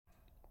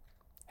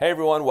Hey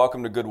everyone,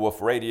 welcome to Good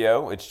Wolf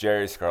Radio. It's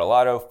Jerry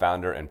Scarlato,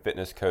 founder and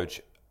fitness coach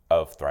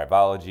of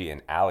Thriveology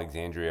in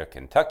Alexandria,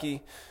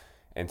 Kentucky.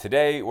 And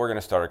today we're going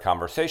to start a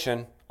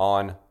conversation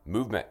on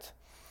movement.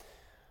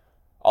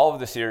 All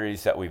of the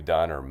series that we've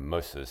done, or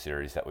most of the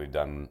series that we've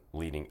done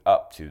leading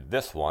up to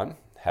this one,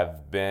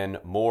 have been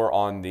more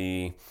on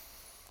the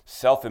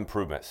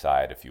self-improvement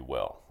side, if you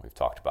will. We've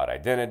talked about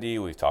identity,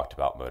 we've talked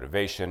about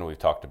motivation, we've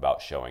talked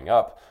about showing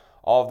up.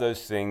 All of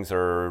those things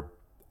are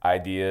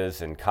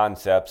ideas and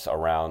concepts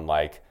around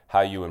like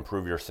how you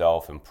improve your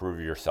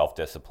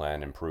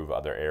self-discipline, improve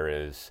other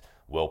areas,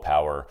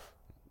 willpower,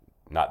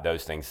 not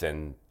those things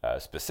in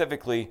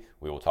specifically.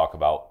 We will talk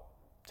about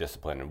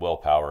discipline and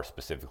willpower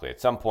specifically at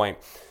some point.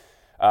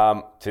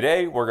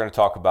 Today, we're going to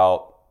talk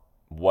about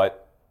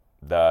what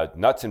the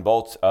nuts and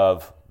bolts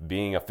of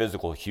being a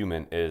physical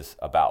human is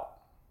about.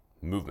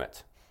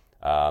 Movement.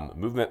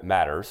 Movement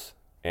matters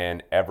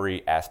in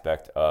every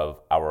aspect of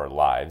our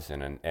lives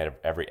and in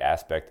every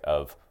aspect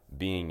of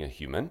being a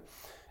human.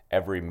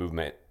 Every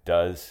movement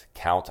does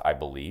count, I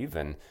believe,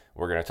 and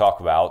we're going to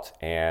talk about,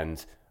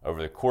 and over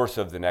the course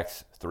of the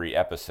next 3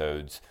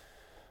 episodes,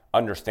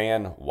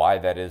 understand why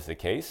that is the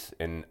case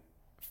and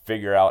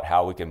figure out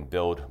how we can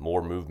build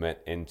more movement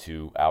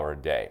into our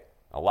day.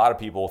 A lot of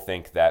people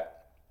think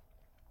that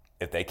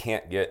if they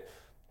can't get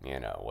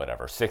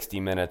 60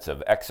 minutes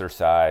of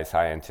exercise,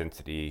 high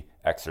intensity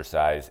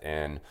exercise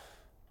in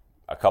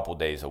a couple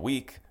days a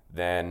week,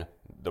 then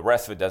the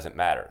rest of it doesn't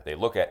matter. They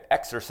look at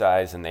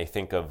exercise and they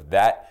think of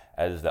that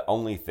as the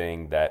only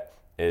thing that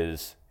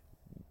is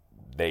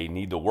they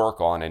need to work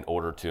on in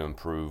order to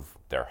improve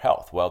their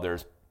health. Well,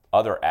 there's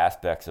other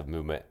aspects of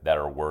movement that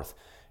are worth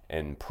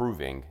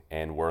improving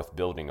and worth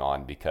building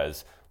on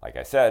because, like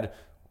I said,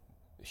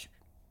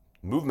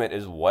 movement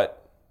is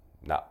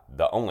not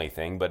the only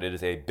thing, but it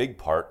is a big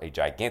part, a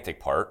gigantic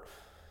part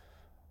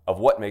of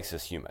what makes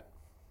us human.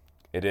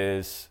 It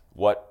is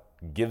what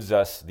gives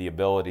us the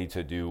ability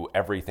to do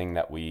everything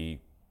that we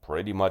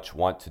pretty much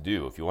want to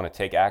do. If you want to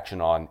take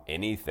action on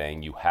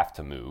anything, you have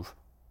to move.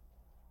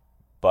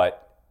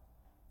 But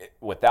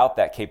without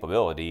that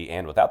capability,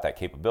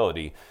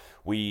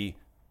 we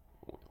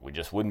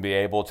just wouldn't be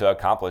able to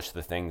accomplish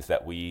the things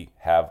that we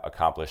have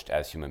accomplished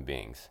as human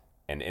beings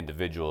and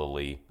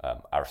individually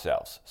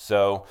ourselves.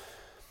 So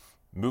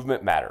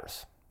movement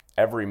matters.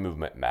 Every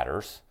movement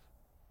matters.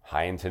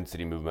 High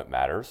intensity movement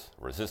matters,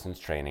 resistance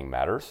training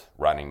matters,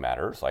 running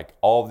matters, like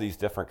all of these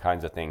different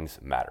kinds of things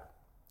matter.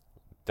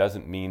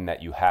 Doesn't mean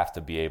that you have to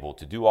be able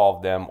to do all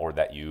of them or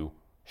that you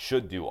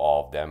should do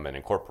all of them and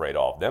incorporate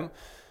all of them.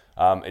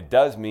 It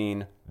does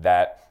mean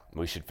that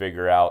we should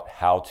figure out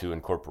how to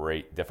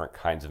incorporate different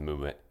kinds of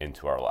movement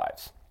into our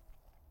lives.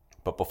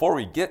 But before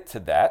we get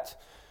to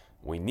that,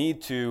 we need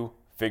to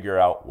figure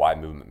out why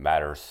movement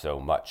matters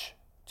so much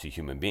to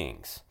human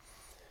beings.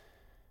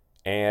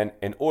 And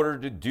in order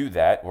to do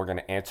that, we're going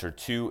to answer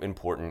 2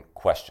 important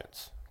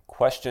questions.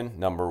 Question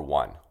number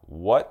 1,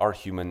 what are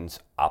humans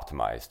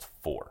optimized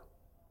for?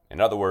 In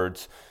other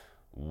words,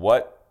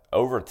 why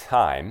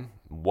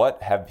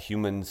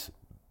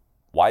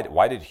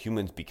did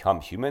humans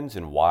become humans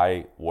and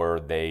why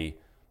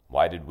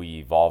did we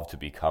evolve to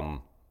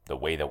become the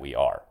way that we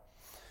are?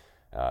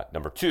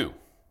 Number 2,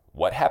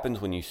 what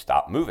happens when you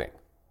stop moving?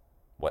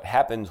 What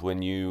happens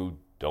when you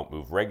don't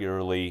move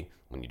regularly,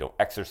 when you don't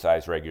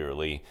exercise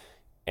regularly?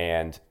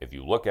 And if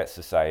you look at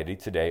society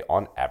today,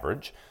 on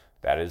average,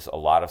 that is a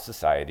lot of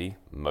society.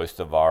 Most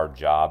of our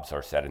jobs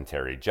are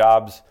sedentary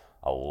jobs.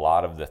 A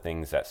lot of the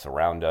things that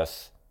surround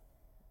us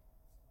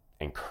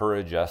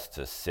encourage us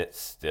to sit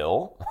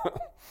still,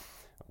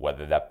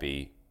 whether that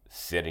be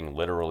sitting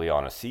literally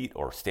on a seat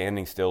or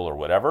standing still or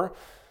whatever.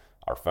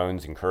 Our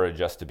phones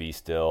encourage us to be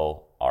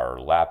still. Our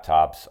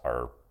laptops,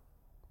 our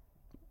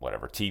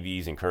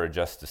TVs encourage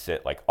us to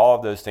sit. Like all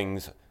of those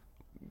things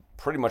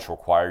pretty much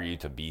require you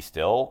to be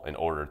still in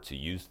order to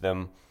use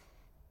them.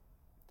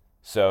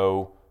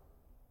 So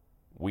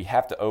we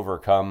have to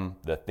overcome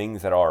the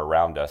things that are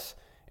around us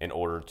in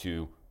order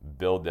to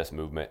build this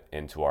movement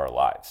into our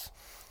lives.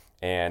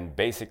 And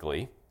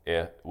basically,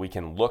 if we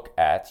can look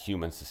at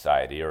human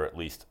society, or at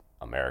least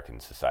American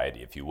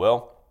society, if you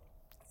will,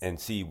 and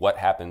see what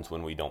happens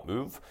when we don't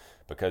move,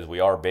 because we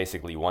are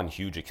basically one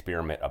huge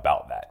experiment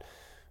about that.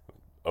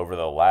 Over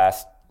the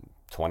last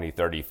 20,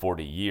 30,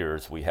 40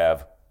 years, we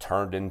have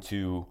turned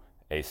into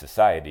a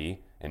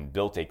society and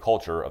built a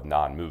culture of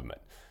non-movement.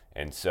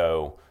 And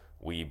so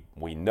we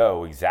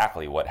know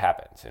exactly what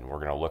happens. And we're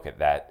going to look at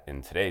that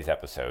in today's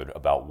episode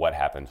about what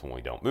happens when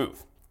we don't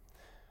move.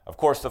 Of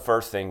course, the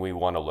first thing we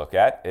want to look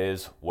at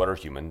is what are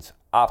humans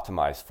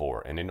optimized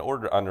for? And in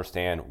order to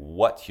understand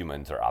what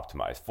humans are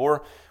optimized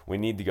for, we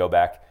need to go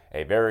back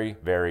a very,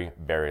 very,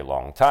 very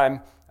long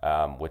time,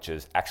 which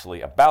is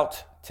actually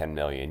about 10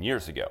 million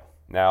years ago.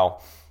 Now,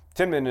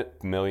 10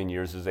 million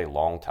years is a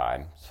long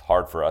time. It's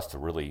hard for us to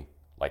really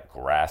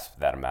grasp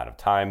that amount of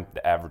time.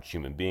 The average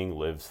human being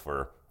lives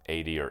for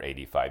 80 or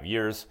 85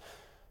 years.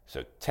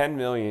 So 10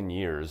 million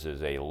years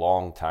is a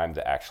long time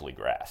to actually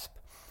grasp.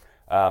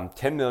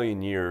 10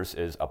 million years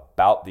is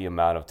about the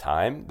amount of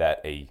time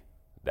that a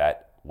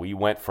that we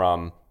went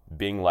from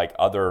being like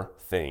other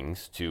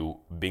things to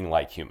being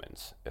like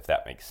humans, if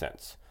that makes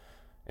sense.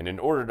 And in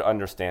order to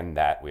understand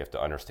that, we have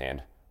to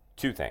understand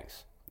two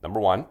things. Number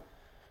one,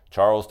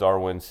 Charles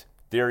Darwin's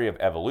theory of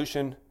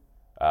evolution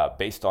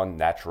based on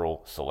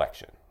natural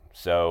selection.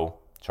 So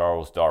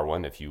Charles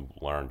Darwin, if you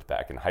learned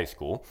back in high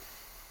school,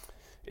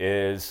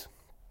 is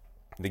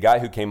the guy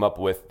who came up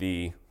with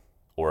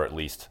or at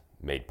least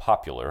made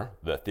popular,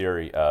 the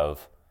theory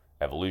of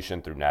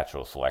evolution through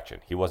natural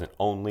selection. He wasn't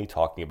only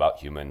talking about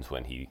humans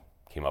when he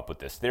came up with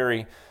this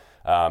theory.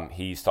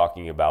 He's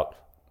talking about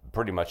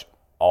pretty much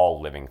all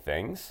living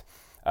things.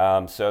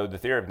 So the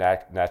theory of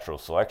natural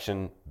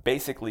selection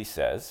basically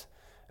says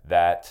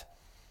that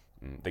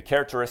the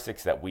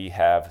characteristics that we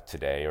have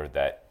today, or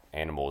that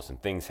animals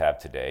and things have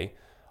today,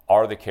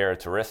 are the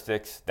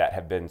characteristics that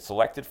have been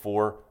selected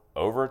for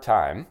over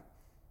time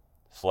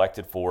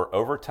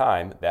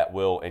that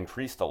will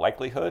increase the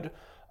likelihood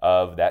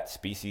of that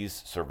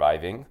species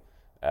surviving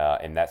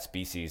and that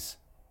species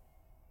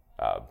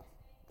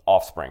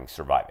offspring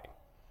surviving.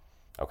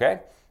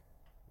 Okay?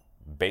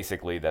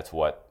 Basically, that's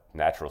what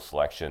natural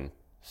selection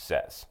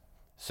says.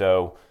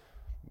 So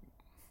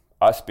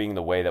us being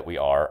the way that we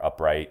are,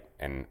 upright,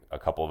 and a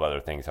couple of other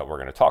things that we're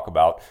going to talk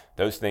about,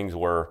 those things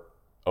were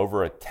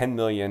over a 10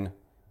 million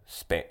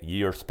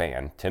year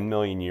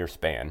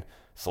span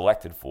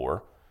selected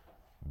for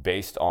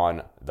based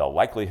on the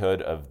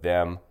likelihood of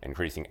them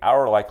increasing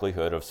our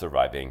likelihood of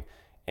surviving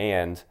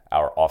and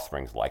our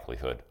offspring's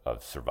likelihood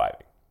of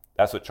surviving.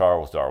 That's what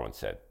Charles Darwin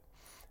said.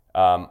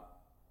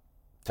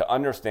 To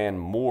understand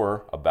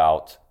more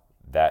about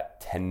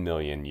that 10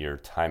 million year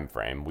time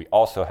frame, we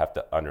also have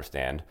to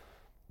understand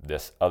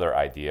this other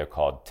idea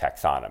called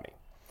taxonomy.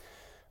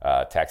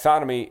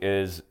 Taxonomy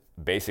is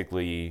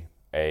basically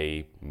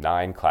a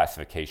 9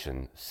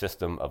 classification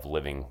system of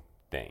living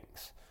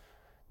things.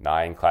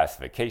 9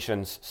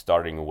 classifications,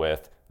 starting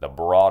with the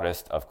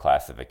broadest of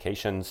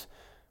classifications,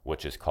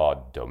 which is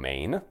called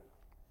domain.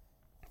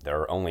 There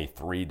are only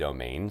 3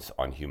 domains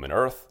on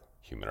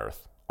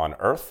on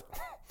Earth.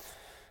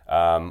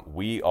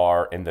 We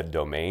are in the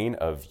domain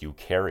of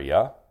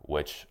eukarya,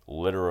 which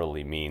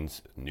literally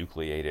means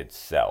nucleated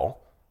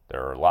cell.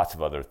 There are lots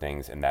of other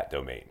things in that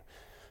domain.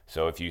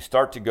 So if you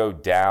start to go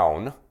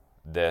down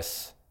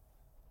this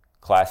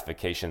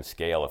classification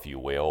scale, if you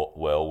will,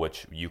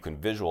 which you can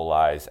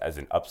visualize as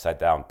an upside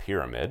down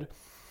pyramid,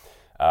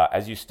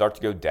 as you start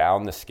to go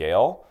down the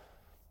scale,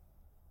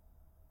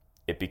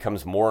 it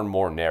becomes more and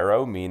more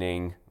narrow,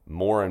 meaning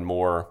more and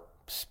more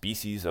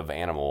species of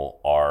animal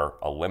are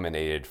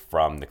eliminated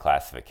from the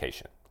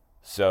classification.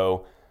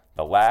 So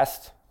the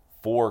last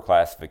 4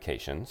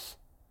 classifications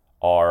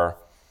are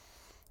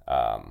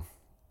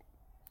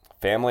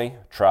family,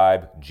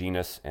 tribe,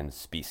 genus, and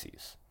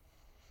species.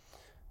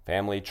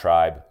 Family,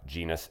 tribe,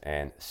 genus,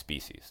 and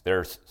species.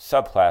 There's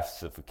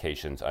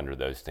subclassifications under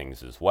those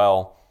things as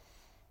well.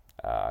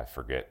 I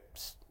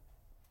forget.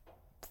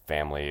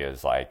 Family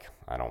is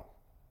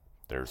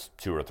there's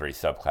 2 or 3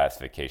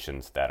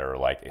 subclassifications that are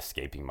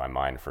escaping my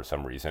mind for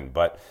some reason,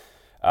 but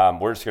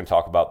we're just going to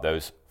talk about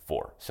those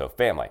 4. So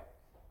family.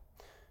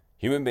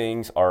 Human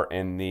beings are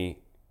in the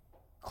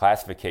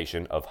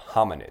classification of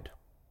hominid.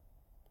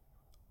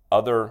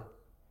 Other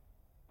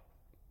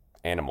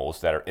animals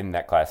that are in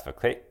that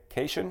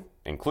classification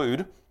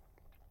include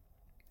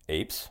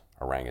apes,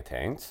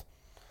 orangutans,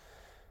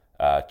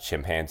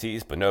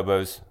 chimpanzees,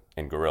 bonobos,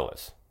 and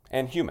gorillas,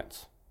 and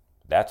humans.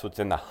 That's what's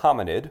in the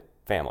hominid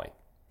family.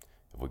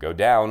 If we go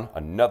down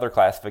another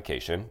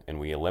classification and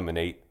we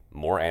eliminate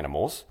more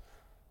animals,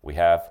 we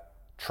have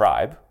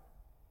tribe.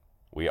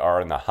 We are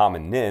in the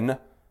hominin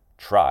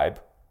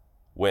tribe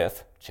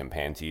with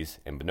chimpanzees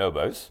and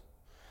bonobos.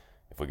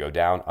 If we go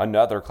down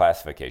another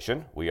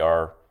classification, we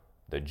are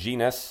the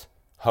genus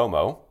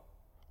Homo,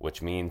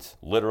 which means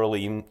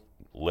literally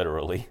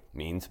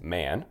means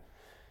man.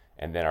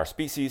 And then our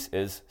species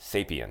is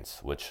sapiens,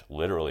 which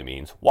literally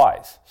means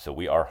wise. So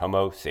we are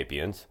Homo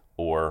sapiens,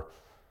 or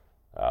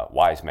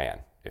wise man,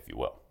 if you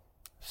will.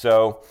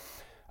 So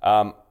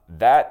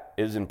that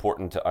is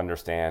important to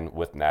understand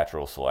with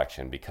natural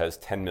selection, because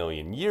 10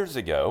 million years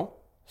ago,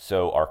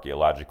 so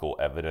archaeological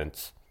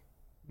evidence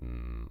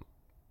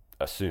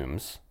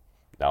assumes.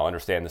 Now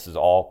understand, this is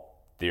all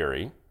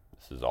theory.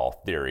 This is all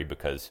theory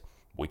because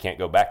we can't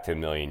go back 10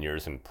 million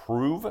years and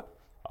prove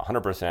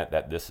 100%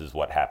 that this is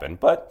what happened.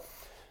 But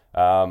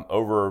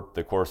over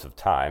the course of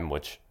time,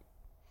 which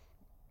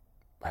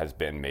has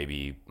been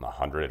maybe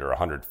 100 or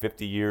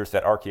 150 years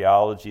that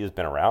archaeology has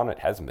been around, it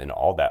hasn't been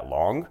all that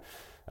long.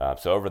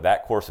 So over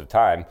that course of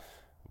time,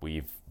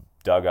 we've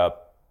dug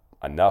up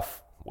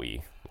enough,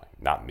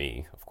 not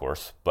me, of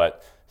course,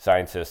 but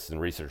scientists and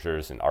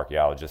researchers and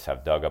archaeologists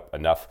have dug up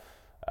enough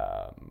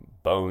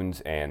bones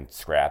and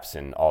scraps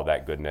and all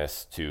that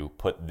goodness to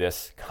put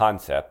this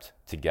concept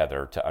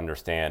together to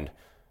understand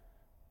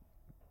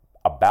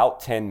about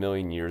 10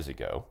 million years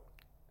ago,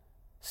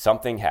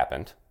 something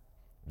happened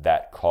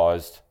that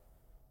caused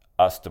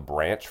us to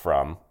branch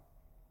from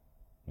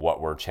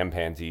what were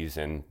chimpanzees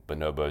and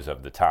bonobos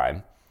of the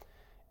time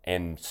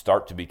and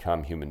start to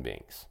become human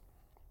beings.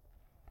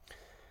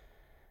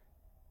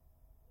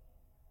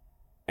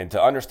 And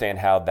to understand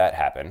how that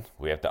happened,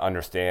 we have to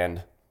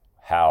understand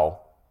how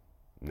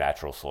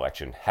natural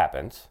selection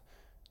happens.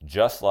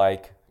 Just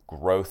like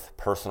growth,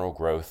 personal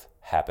growth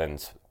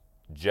happens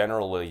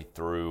generally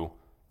through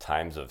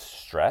times of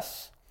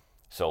stress.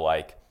 So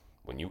like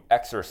when you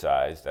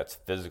exercise, that's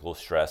physical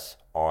stress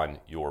on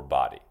your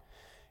body.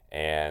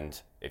 And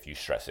if you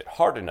stress it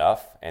hard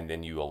enough and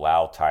then you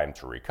allow time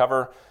to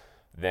recover,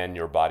 then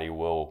your body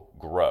will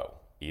grow.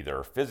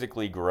 Either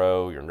physically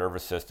grow, your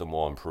nervous system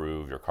will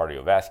improve, your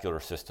cardiovascular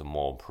system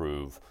will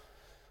improve,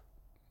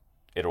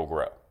 it'll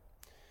grow.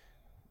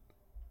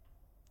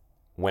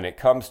 When it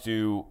comes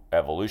to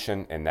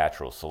evolution and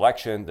natural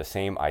selection, the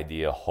same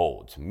idea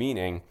holds,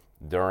 meaning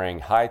during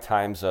high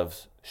times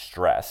of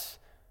stress,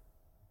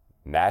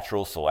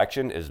 natural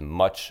selection is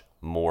much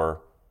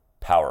more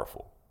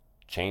powerful.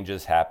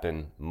 Changes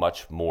happen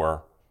much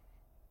more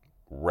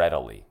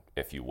readily,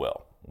 if you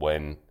will,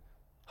 when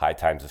high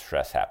times of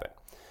stress happen.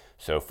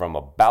 So from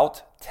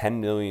about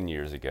 10 million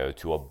years ago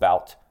to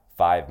about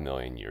 5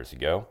 million years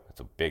ago, that's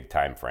a big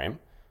time frame,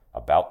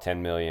 about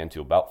 10 million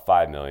to about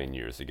 5 million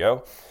years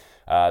ago,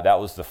 that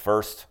was the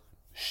first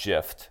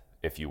shift,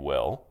 if you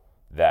will,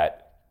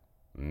 that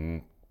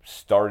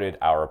started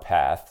our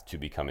path to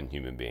becoming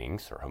human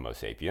beings, or Homo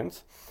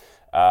sapiens.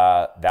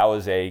 That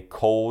was a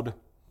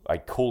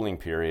cooling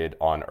period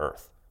on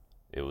Earth.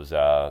 It was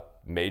a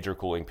major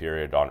cooling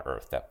period on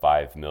Earth, that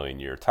 5 million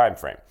year time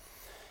frame.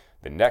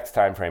 The next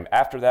time frame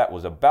after that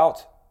was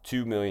about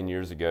 2 million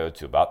years ago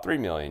to about 3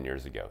 million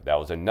years ago. That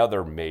was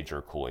another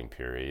major cooling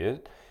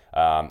period.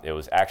 It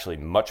was actually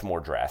much more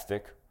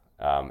drastic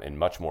and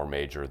much more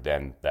major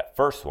than that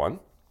first one.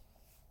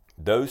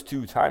 Those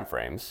two time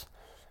frames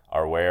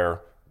are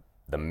where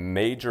the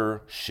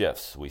major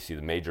shifts, we see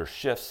the major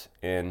shifts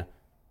in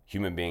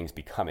human beings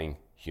becoming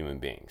human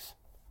beings.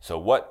 So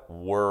what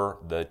were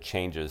the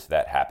changes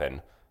that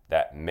happened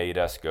that made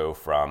us go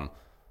from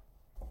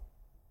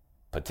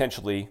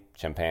potentially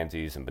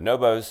chimpanzees and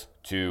bonobos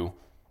to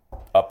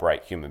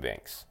upright human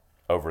beings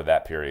over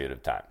that period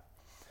of time?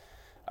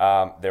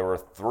 There were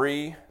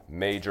three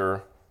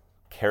major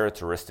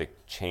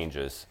characteristic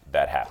changes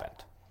that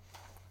happened.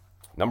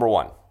 Number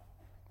one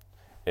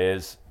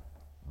is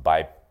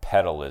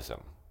bipedalism.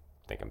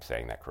 I think I'm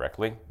saying that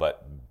correctly,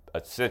 but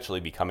essentially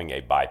becoming a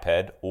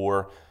biped,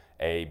 or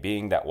a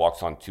being that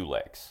walks on two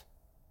legs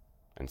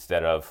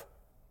instead of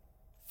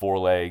four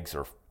legs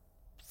or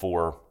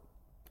four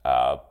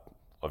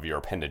of your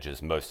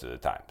appendages most of the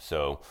time.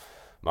 So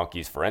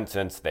monkeys, for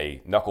instance,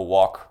 they knuckle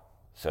walk,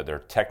 so they're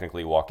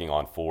technically walking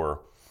on four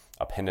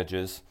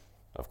appendages.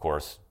 Of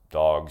course,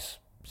 dogs,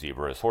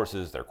 zebras,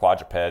 horses, they're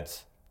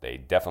quadrupeds. They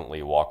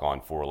definitely walk on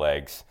four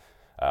legs.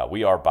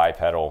 We are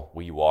bipedal.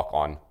 We walk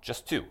on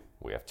just two.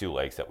 We have two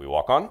legs that we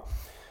walk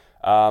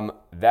on.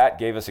 That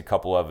gave us a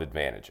couple of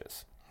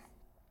advantages.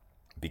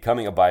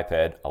 Becoming a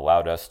biped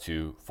allowed us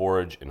to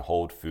forage and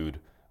hold food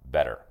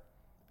better.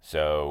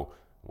 So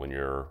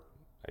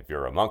if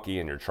you're a monkey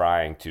and you're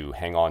trying to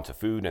hang on to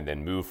food and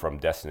then move from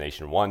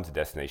destination 1 to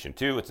destination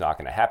 2, it's not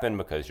going to happen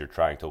because you're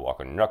trying to walk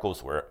on your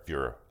knuckles. Where if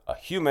you're a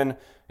human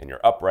and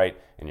you're upright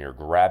and you're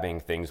grabbing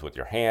things with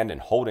your hand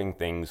and holding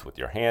things with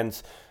your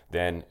hands,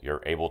 then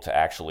you're able to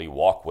actually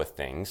walk with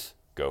things,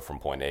 go from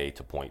point A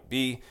to point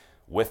B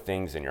with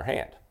things in your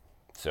hand.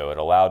 So it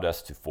allowed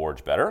us to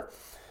forage better.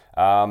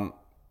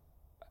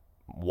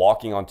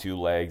 Walking on two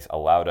legs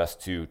allowed us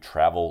to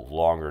travel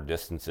longer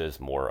distances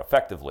more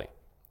effectively.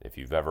 If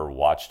you've ever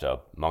watched a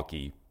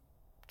monkey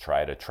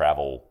try to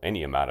travel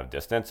any amount of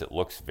distance, it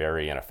looks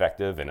very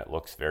ineffective and it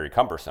looks very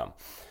cumbersome.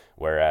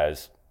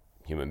 Whereas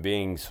human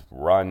beings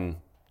run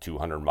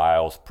 200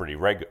 miles pretty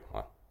regular.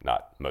 Well,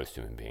 not most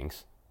human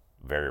beings,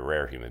 very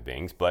rare human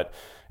beings, but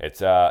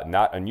it's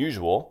not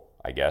unusual,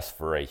 I guess,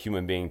 for a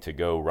human being to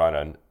go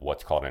run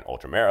what's called an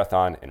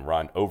ultramarathon and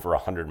run over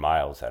 100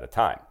 miles at a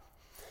time.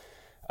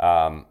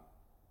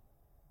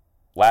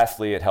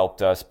 Lastly, it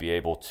helped us be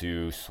able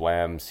to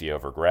swim, see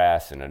over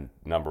grass, and a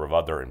number of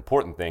other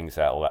important things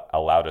that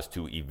allowed us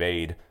to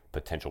evade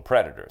potential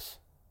predators.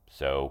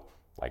 So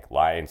like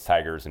lions,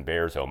 tigers, and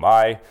bears, oh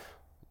my,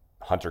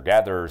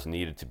 hunter-gatherers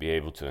needed to be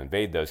able to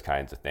invade those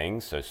kinds of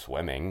things. So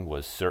swimming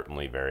was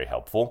certainly very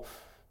helpful.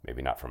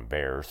 Maybe not from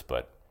bears,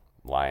 but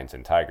lions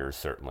and tigers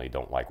certainly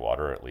don't like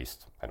water. At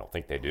least I don't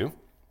think they do.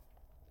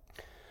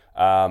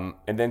 And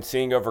then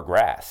seeing over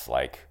grass,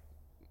 like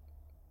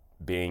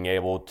being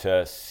able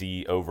to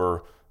see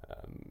over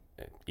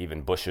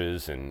even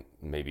bushes and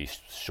maybe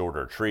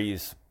shorter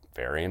trees,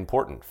 very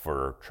important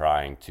for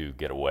trying to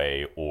get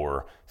away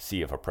or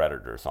see if a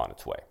predator is on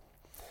its way.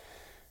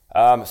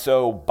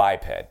 So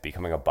biped,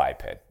 becoming a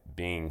biped,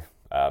 being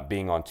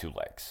on two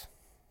legs.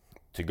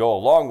 To go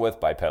along with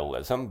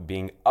bipedalism,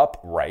 being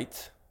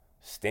upright,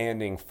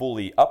 standing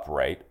fully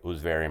upright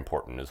was very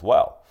important as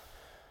well.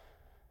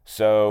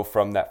 So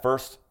from that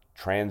first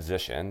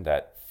transition,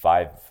 that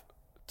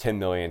 10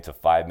 million to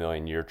 5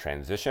 million year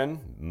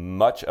transition,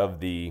 much of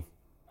the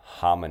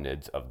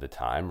hominids of the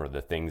time, or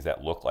the things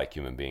that look like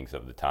human beings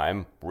of the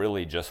time,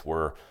 really just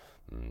were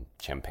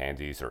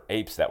chimpanzees or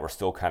apes that were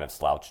still kind of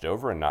slouched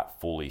over and not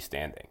fully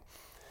standing.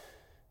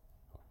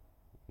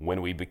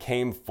 When we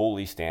became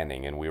fully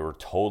standing and we were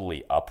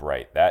totally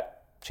upright,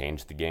 that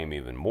changed the game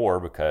even more,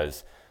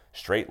 because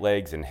straight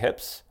legs and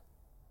hips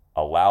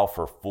allow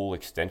for full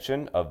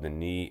extension of the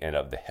knee and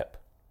of the hip.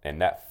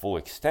 And that full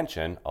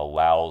extension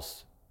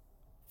allows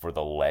for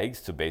the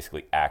legs to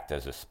basically act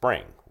as a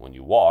spring. When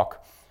you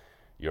walk,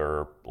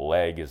 your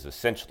leg is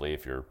essentially,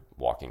 if you're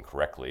walking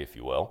correctly, if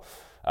you will,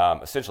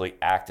 essentially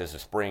act as a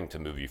spring to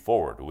move you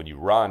forward. When you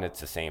run, it's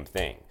the same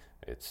thing.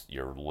 It's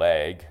your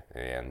leg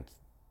and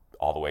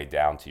all the way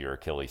down to your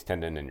Achilles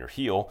tendon and your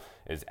heel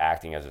is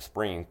acting as a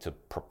spring to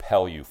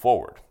propel you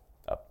forward.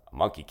 A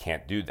monkey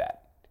can't do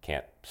that.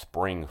 Can't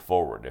spring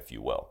forward, if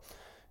you will.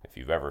 If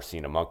you've ever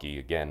seen a monkey,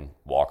 again,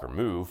 walk or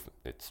move,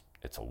 it's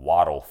a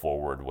waddle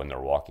forward when they're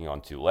walking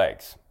on two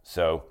legs.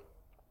 So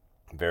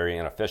very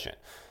inefficient.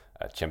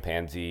 A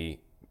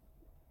chimpanzee,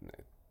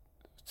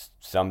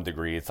 some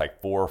degree, it's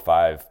like 4 or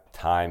 5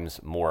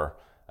 times more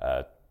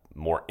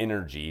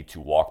energy to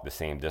walk the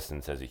same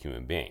distance as a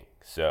human being.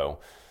 So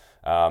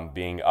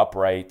being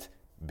upright,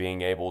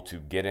 being able to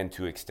get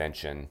into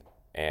extension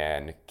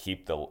and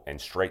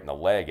straighten the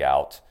leg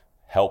out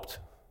help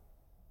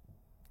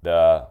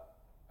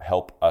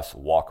us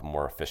walk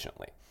more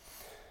efficiently.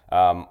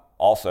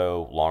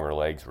 Also, longer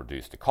legs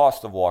reduce the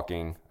cost of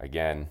walking.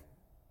 Again,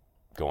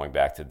 going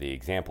back to the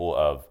example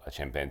of a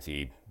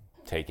chimpanzee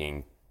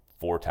taking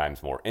 4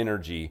 times more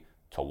energy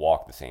to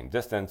walk the same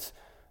distance,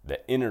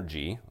 the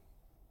energy,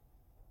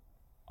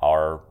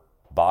 our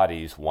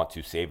bodies want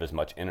to save as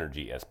much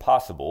energy as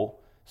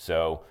possible.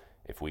 So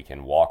if we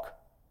can walk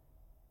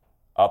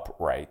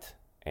upright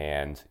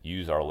and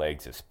use our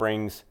legs as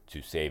springs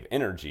to save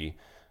energy,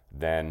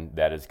 then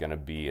that is going to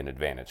be an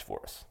advantage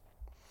for us.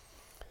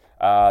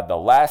 The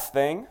last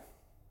thing,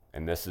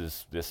 and this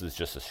is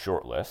just a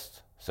short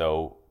list.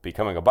 So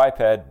becoming a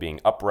biped, being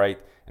upright,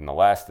 and the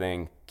last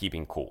thing,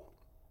 keeping cool.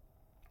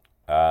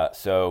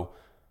 So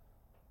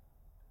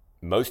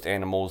most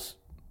animals,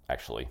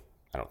 actually,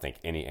 I don't think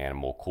any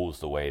animal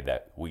cools the way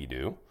that we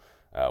do.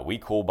 We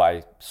cool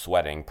by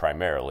sweating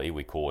primarily.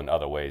 We cool in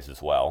other ways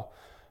as well,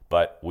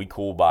 but we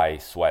cool by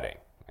sweating.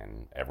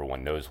 And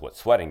everyone knows what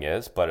sweating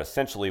is, but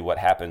essentially what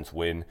happens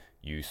when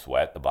you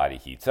sweat, the body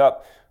heats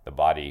up, the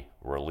body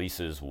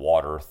releases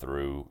water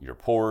through your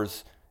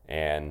pores,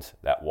 and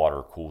that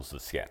water cools the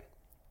skin.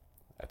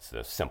 That's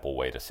the simple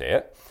way to say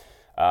it.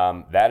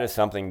 That is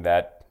something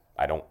that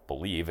I don't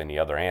believe any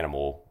other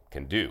animal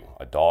can do.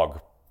 A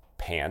dog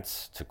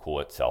pants to cool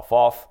itself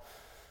off.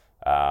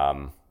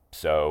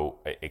 So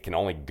it can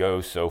only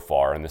go so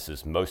far, and this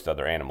is most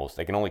other animals,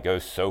 they can only go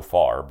so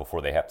far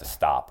before they have to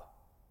stop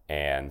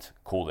and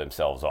cool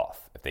themselves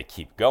off. If they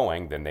keep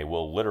going, then they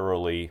will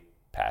literally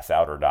pass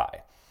out or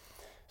die.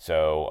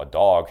 So a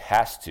dog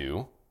has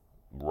to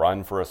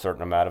run for a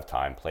certain amount of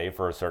time, play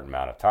for a certain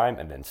amount of time,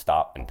 and then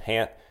stop and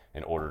pant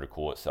in order to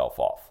cool itself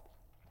off.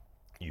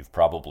 You've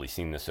probably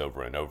seen this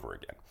over and over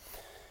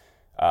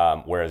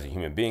again. Whereas a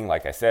human being,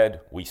 like I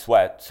said, we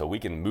sweat, so we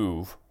can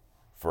move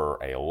for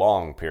a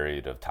long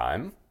period of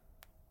time.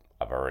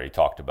 I've already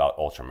talked about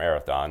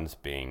ultramarathons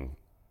being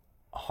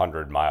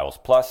 100 miles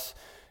plus,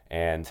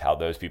 and how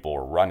those people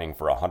are running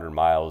for 100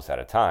 miles at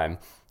a time.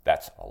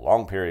 That's a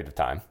long period of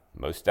time,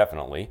 most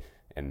definitely,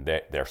 and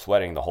they're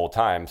sweating the whole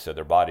time, so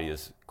their body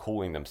is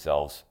cooling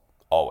themselves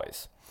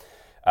always.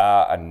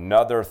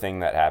 Another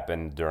thing that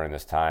happened during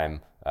this time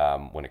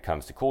when it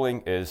comes to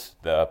cooling is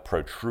the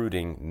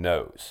protruding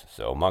nose.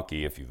 So a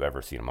monkey, if you've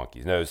ever seen a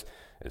monkey's nose,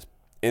 is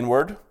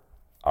inward.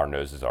 Our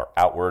noses are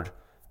outward.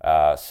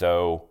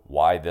 So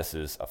why this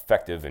is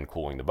effective in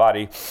cooling the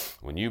body,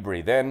 when you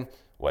breathe in,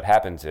 what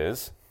happens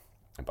is,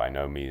 and by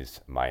no means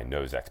my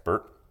nose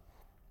expert,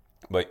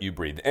 but you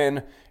breathe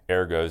in,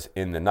 air goes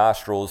in the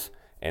nostrils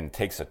and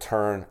takes a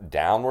turn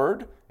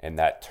downward, and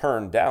that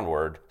turn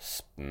downward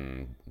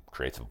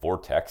creates a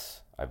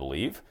vortex, I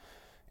believe,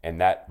 and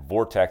that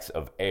vortex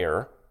of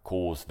air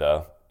cools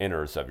the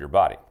innards of your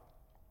body.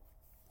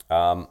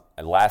 And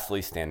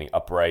lastly, standing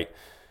upright.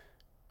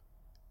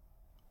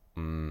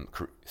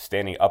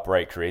 Standing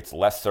upright creates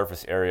less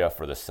surface area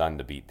for the sun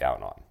to beat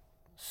down on.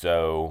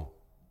 So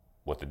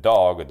with a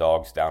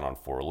dog's down on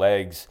 4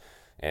 legs,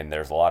 and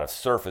there's a lot of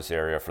surface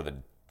area for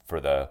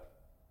the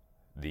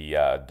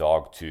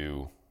dog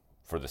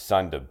for the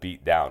sun to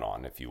beat down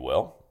on, if you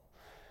will.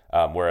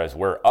 Whereas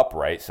we're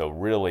upright, so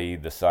really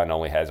the sun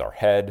only has our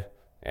head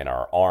and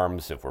our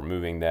arms if we're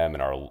moving them,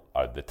 and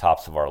the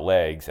tops of our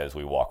legs as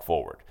we walk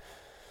forward.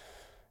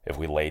 If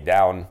we lay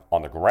down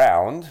on the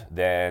ground,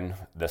 then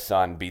the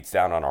sun beats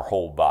down on our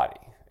whole body,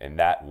 and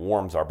that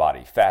warms our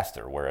body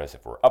faster. Whereas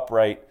if we're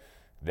upright,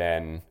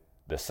 then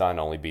the sun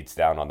only beats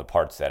down on the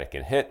parts that it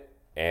can hit,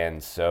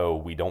 and so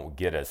we don't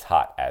get as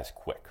hot as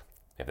quick,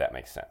 if that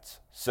makes sense.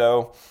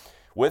 So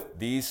with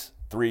these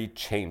 3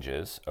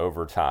 changes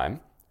over time,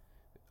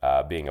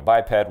 being a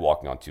biped,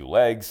 walking on 2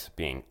 legs,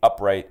 being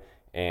upright,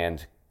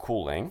 and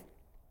cooling,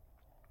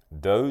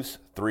 Those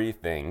three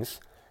things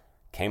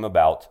came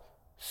about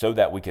so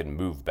that we could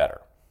move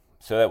better,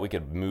 so that we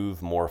could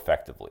move more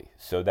effectively,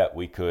 so that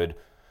we could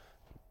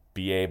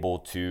be able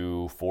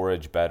to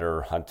forage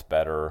better, hunt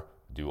better,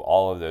 do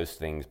all of those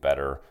things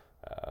better,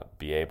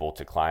 be able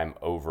to climb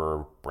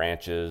over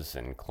branches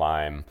and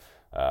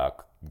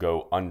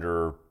go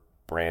under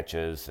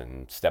branches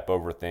and step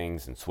over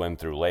things and swim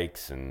through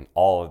lakes and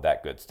all of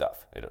that good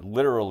stuff.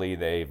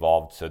 They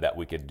evolved so that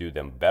we could do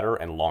them better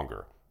and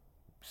longer,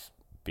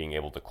 being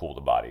able to cool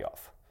the body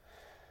off.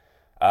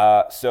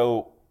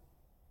 So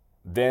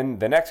then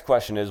the next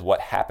question is, what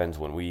happens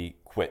when we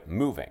quit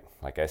moving?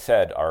 Like I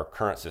said, our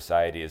current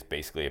society is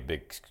basically a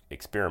big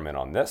experiment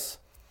on this.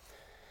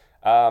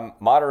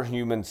 Modern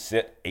humans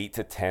sit 8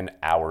 to 10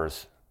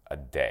 hours a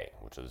day,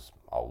 which is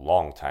a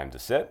long time to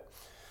sit.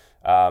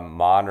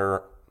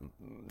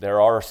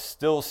 There are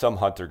still some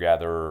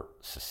hunter-gatherer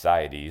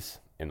societies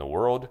in the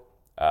world.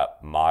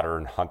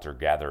 Modern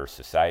hunter-gatherer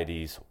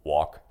societies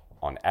walk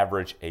on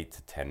average 8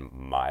 to 10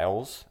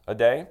 miles a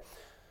day.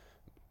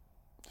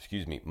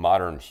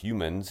 Modern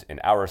humans in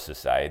our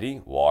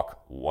society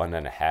walk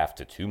 1.5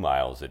 to 2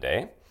 miles a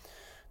day.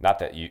 Not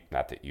that you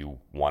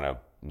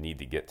need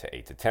to get to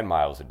 8 to 10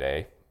 miles a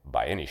day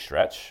by any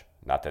stretch.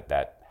 Not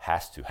that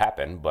has to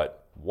happen,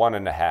 but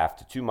 1.5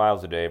 to 2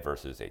 miles a day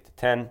versus 8 to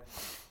 10.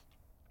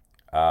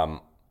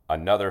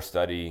 Another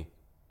study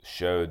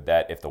showed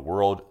that if the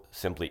world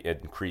simply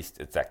increased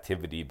its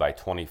activity by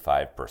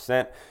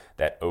 25%,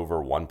 that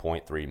over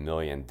 1.3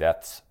 million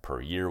deaths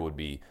per year would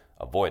be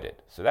avoided.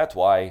 So that's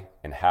why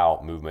and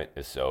how movement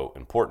is so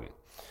important.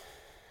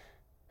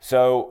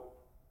 So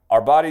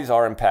our bodies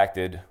are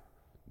impacted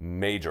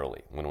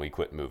majorly when we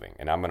quit moving,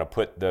 and I'm going to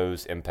put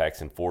those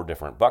impacts in 4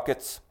 different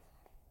buckets.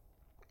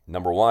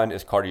 Number 1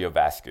 is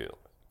cardiovascular.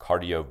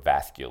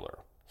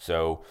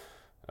 So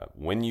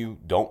when you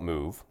don't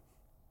move,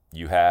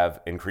 you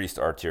have increased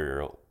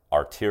arterial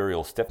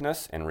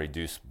stiffness and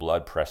reduced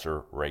blood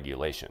pressure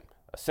regulation.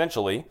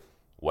 Essentially,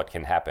 what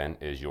can happen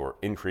is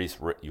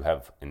you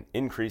have an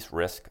increased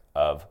risk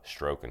of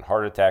stroke and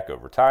heart attack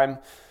over time.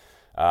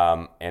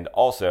 And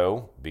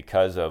also,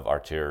 because of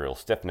arterial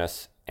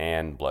stiffness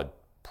and blood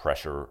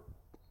pressure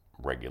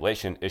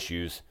regulation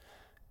issues,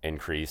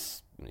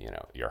 increase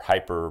your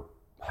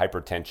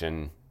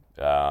hypertension,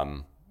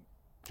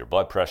 your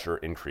blood pressure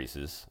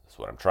increases, is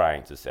what I'm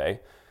trying to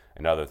say,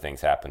 and other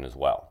things happen as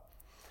well.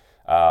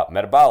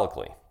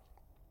 Metabolically,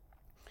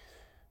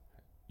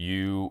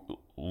 you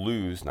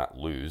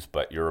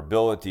but your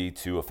ability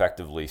to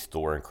effectively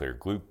store and clear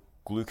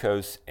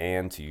glucose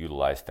and to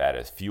utilize fat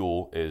as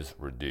fuel is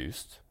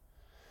reduced.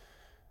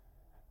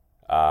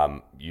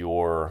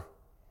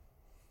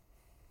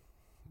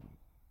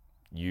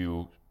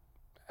 You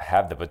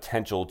have the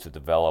potential to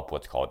develop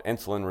what's called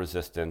insulin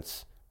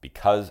resistance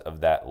because of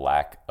that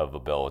lack of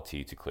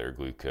ability to clear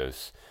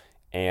glucose,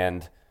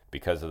 and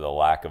because of the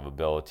lack of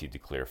ability to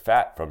clear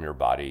fat from your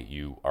body,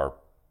 you are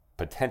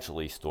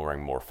potentially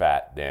storing more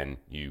fat than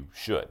you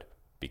should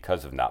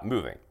because of not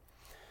moving.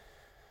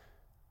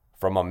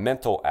 From a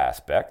mental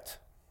aspect,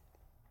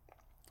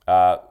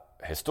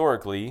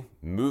 historically,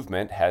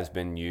 movement has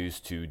been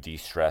used to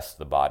de-stress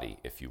the body,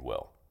 if you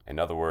will. In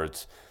other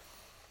words,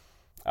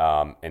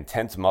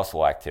 intense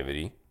muscle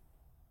activity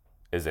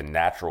is a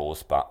natural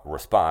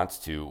response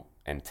to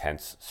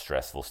intense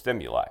stressful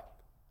stimuli.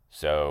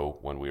 So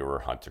when we were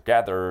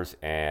hunter-gatherers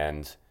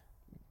and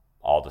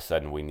all of a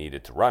sudden we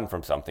needed to run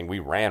from something, we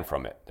ran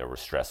from it. There were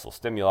stressful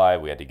stimuli,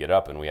 we had to get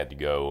up and we had to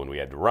go and we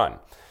had to run.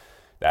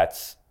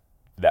 That's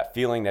that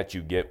feeling that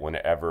you get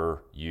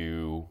whenever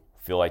you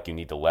feel like you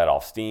need to let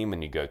off steam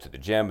and you go to the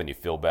gym and you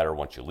feel better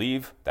once you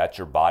leave. That's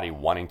your body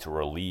wanting to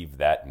relieve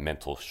that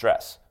mental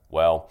stress.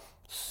 Well,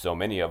 so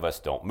many of us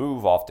don't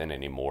move often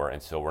anymore,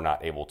 and so we're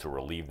not able to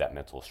relieve that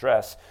mental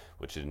stress,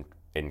 which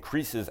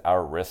increases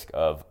our risk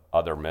of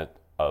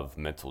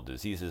mental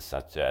diseases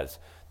such as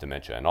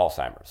dementia and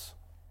Alzheimer's.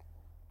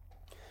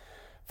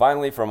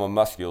 Finally, from a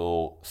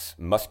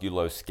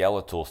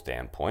musculoskeletal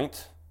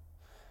standpoint,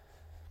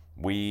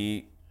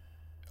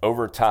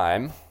 over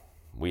time,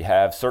 we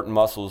have certain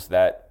muscles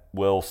that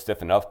will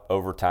stiffen up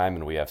over time,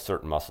 and we have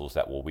certain muscles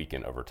that will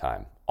weaken over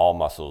time. All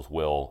muscles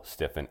will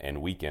stiffen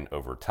and weaken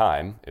over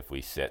time if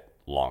we sit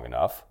long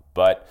enough,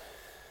 but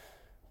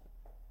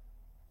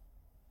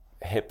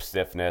hip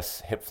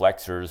stiffness, hip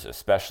flexors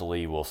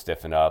especially, will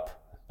stiffen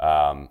up.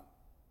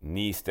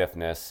 Knee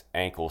stiffness,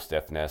 ankle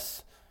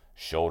stiffness,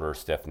 shoulder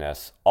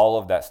stiffness, all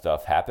of that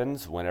stuff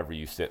happens whenever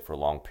you sit for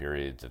long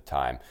periods of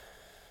time.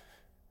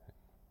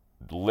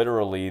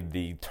 Literally,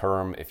 the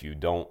term, if you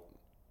don't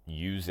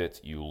use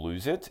it, you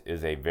lose it,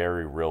 is a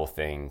very real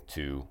thing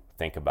to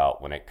think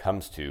about when it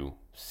comes to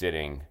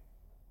sitting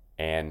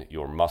and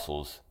your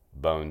muscles,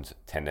 bones,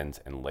 tendons,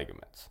 and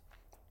ligaments.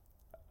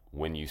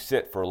 When you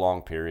sit for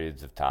long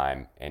periods of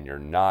time and you're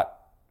not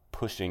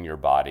pushing your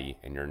body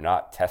and you're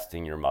not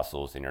testing your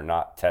muscles and you're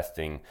not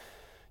testing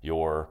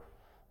your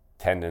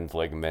tendons,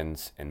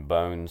 ligaments, and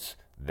bones,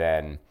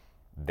 then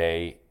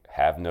they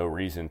have no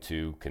reason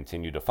to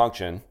continue to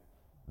function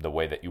the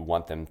way that you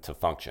want them to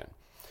function.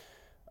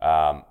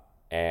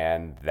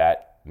 And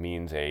that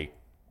means a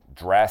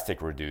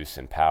drastic reduce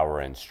in power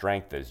and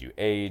strength as you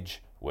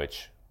age,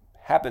 which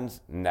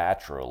happens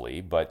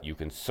naturally, but you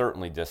can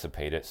certainly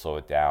dissipate it, slow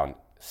it down,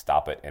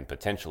 stop it, and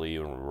potentially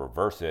even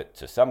reverse it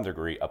to some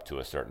degree up to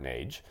a certain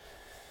age.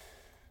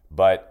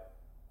 But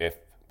if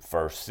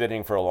for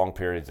sitting for long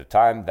periods of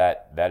time,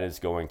 that is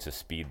going to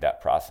speed that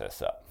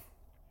process up.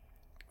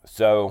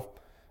 So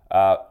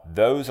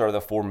those are the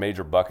 4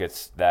 major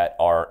buckets that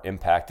are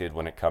impacted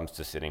when it comes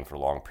to sitting for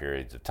long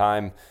periods of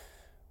time.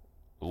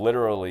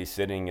 Literally,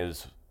 sitting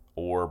is,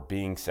 or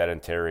being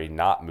sedentary,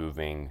 not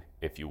moving,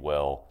 if you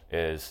will,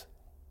 is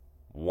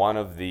one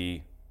of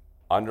the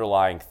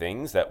underlying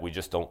things that we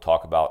just don't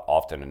talk about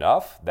often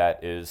enough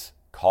that is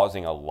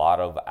causing a lot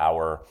of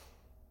our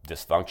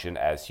dysfunction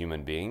as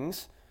human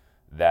beings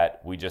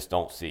that we just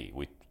don't see.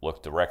 We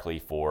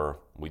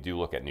do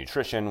look at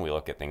nutrition, we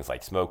look at things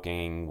like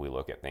smoking, we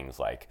look at things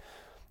like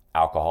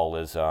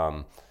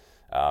alcoholism,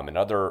 and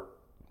other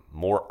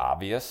more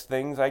obvious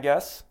things, I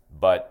guess,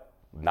 but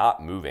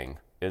not moving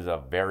is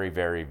a very,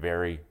 very,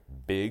 very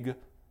big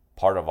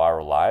part of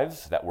our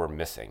lives that we're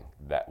missing,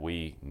 that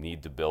we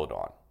need to build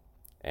on.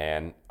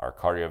 And our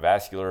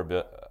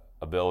cardiovascular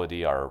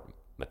ability, our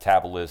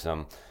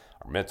metabolism,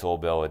 our mental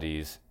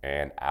abilities,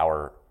 and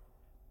our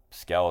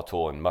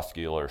skeletal and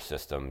muscular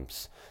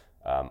systems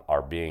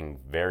are being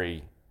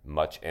very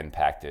much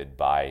impacted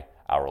by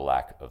our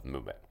lack of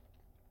movement.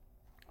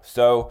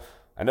 So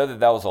I know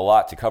that was a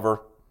lot to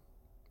cover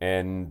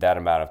in that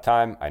amount of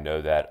time. I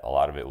know that a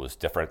lot of it was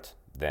different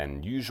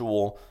than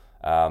usual,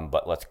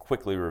 but let's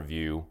quickly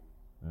review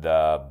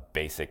the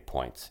basic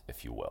points,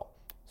 if you will.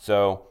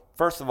 So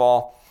first of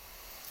all,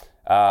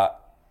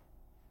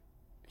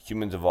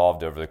 humans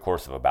evolved over the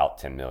course of about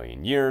 10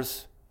 million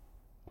years.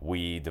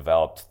 We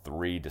developed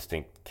 3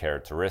 distinct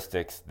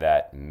characteristics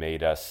that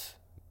made us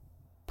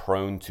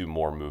prone to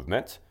more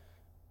movement: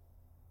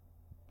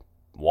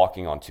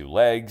 walking on 2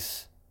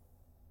 legs,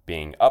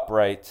 being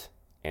upright,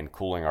 and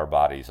cooling our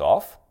bodies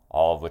off,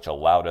 all of which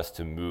allowed us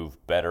to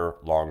move better,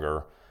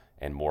 longer,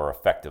 and more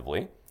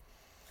effectively.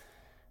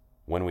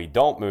 When we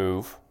don't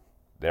move,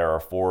 there are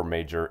 4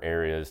 major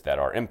areas that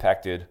are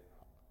impacted: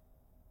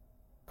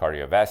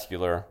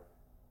 cardiovascular,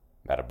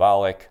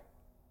 metabolic,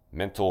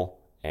 mental,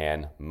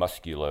 and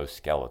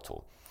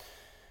musculoskeletal.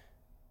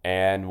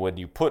 And when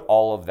you put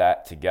all of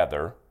that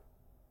together,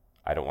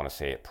 I don't want to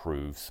say it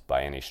proves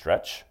by any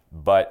stretch,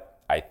 but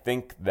I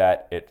think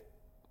that it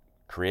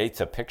creates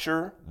a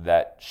picture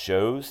that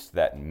shows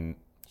that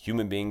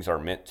human beings are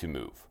meant to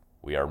move.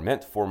 We are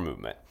meant for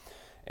movement.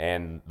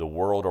 And the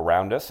world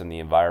around us and the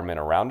environment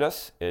around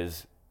us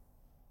is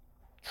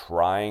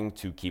trying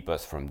to keep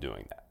us from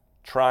doing that.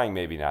 Trying,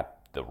 maybe not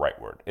the right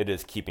word. It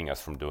is keeping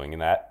us from doing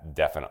that,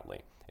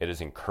 definitely. It is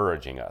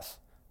encouraging us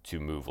to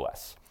move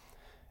less.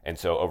 And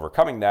so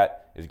overcoming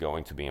that is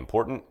going to be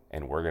important,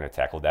 and we're going to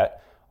tackle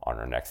that on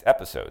our next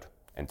episode.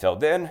 Until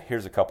then,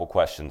 here's a couple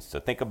questions to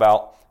think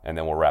about, and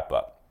then we'll wrap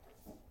up.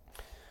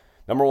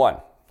 Number 1,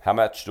 how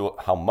much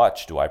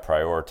do I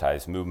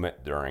prioritize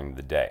movement during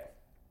the day?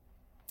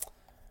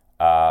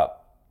 How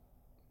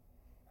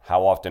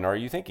often are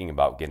you thinking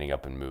about getting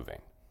up and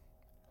moving?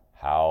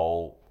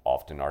 How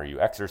often are you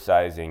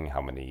exercising?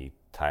 How many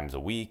times a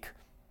week?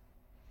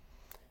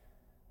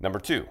 Number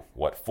 2,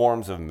 what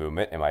forms of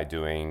movement am I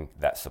doing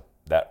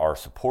that are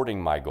supporting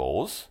my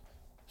goals?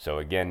 So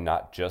again,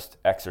 not just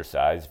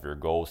exercise. If your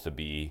goal is to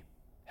be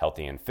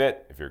healthy and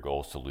fit, if your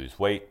goal is to lose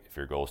weight, if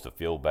your goal is to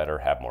feel better,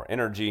 have more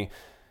energy,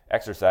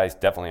 exercise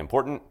definitely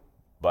important,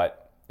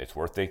 but it's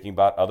worth thinking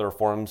about other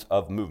forms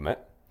of movement.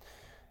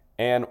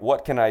 And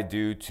what can I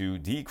do to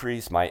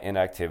decrease my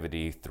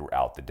inactivity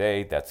throughout the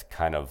day? That's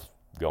kind of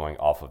going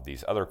off of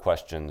these other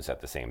questions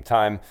at the same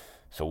time.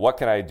 So what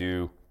can I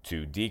do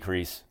to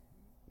decrease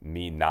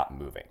me not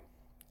moving?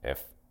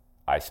 If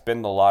I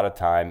spend a lot of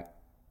time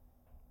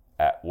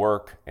at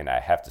work and I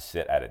have to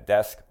sit at a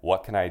desk,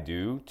 what can I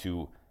do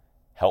to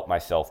help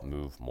myself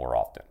move more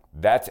often?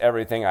 That's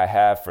everything I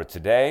have for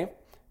today.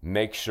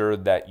 Make sure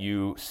that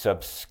you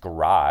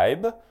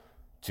subscribe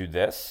to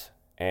this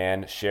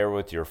and share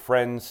with your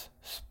friends.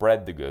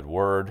 Spread the good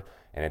word.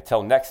 And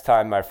until next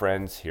time, my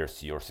friends, here's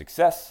to your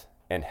success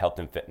and health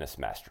and fitness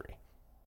mastery.